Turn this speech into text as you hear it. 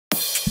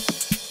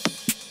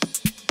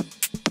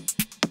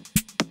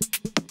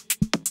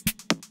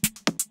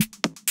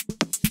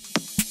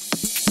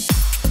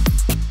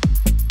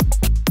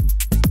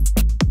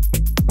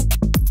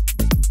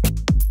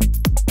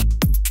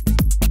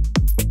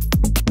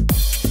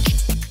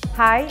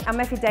Hi, I'm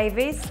Effie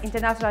Davis,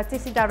 International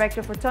Artistic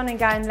Director for Tone &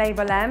 Guy and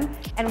LABEL.M,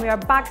 and we are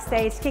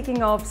backstage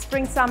kicking off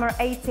Spring-Summer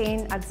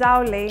 18 at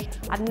Xiao Li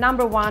at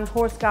 #1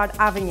 Horseguard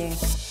Avenue.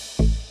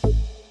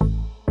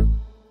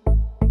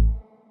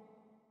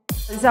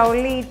 Xiao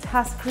Li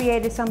has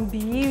created some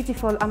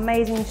beautiful,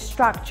 amazing,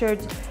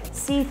 structured,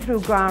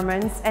 see-through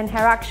garments, and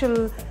her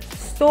actual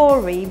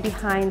story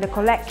behind the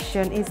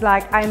collection is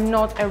like, I'm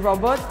not a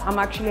robot, I'm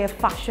actually a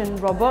fashion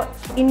robot.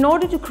 In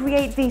order to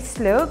create this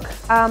look,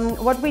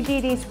 what we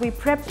did is we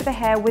prepped the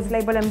hair with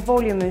LABEL.M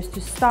volumers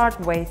to start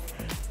with,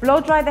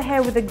 blow-dried the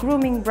hair with a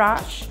grooming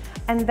brush,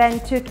 and then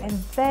took a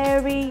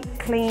very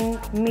clean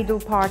middle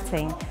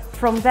parting.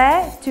 From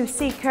there, to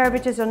see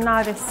curvatures on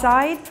either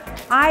side,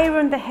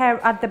 ironed the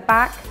hair at the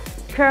back,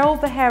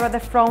 curled the hair at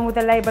the front with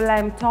the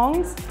LABEL.M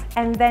tongs,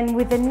 and then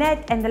with the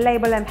net and the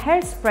LABEL.M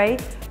hairspray,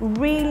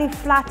 really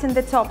flatten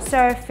the top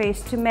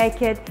surface to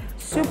make it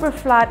super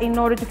flat in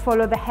order to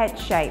follow the head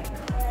shape.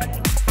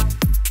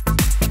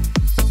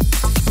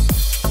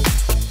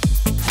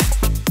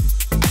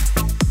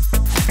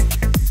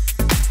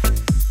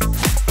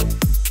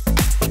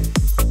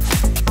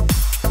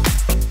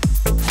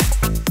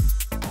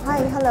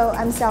 Hi, hello,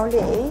 I'm Xiao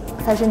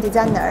Li, fashion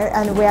designer,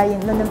 and we are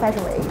in London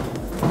Fashion Week.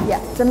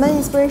 Yeah, the main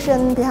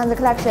inspiration behind the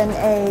collection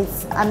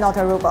is I'm not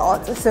a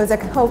robot. So the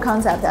whole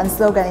concept and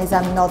slogan is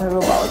I'm not a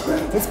robot.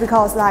 It's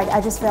because I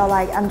just feel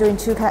like I'm doing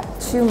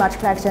too much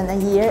collection a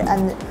year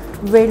and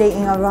really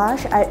in a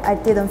rush. I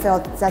didn't feel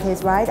that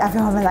is right. I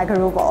feel I'm like a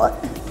robot.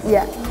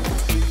 Yeah.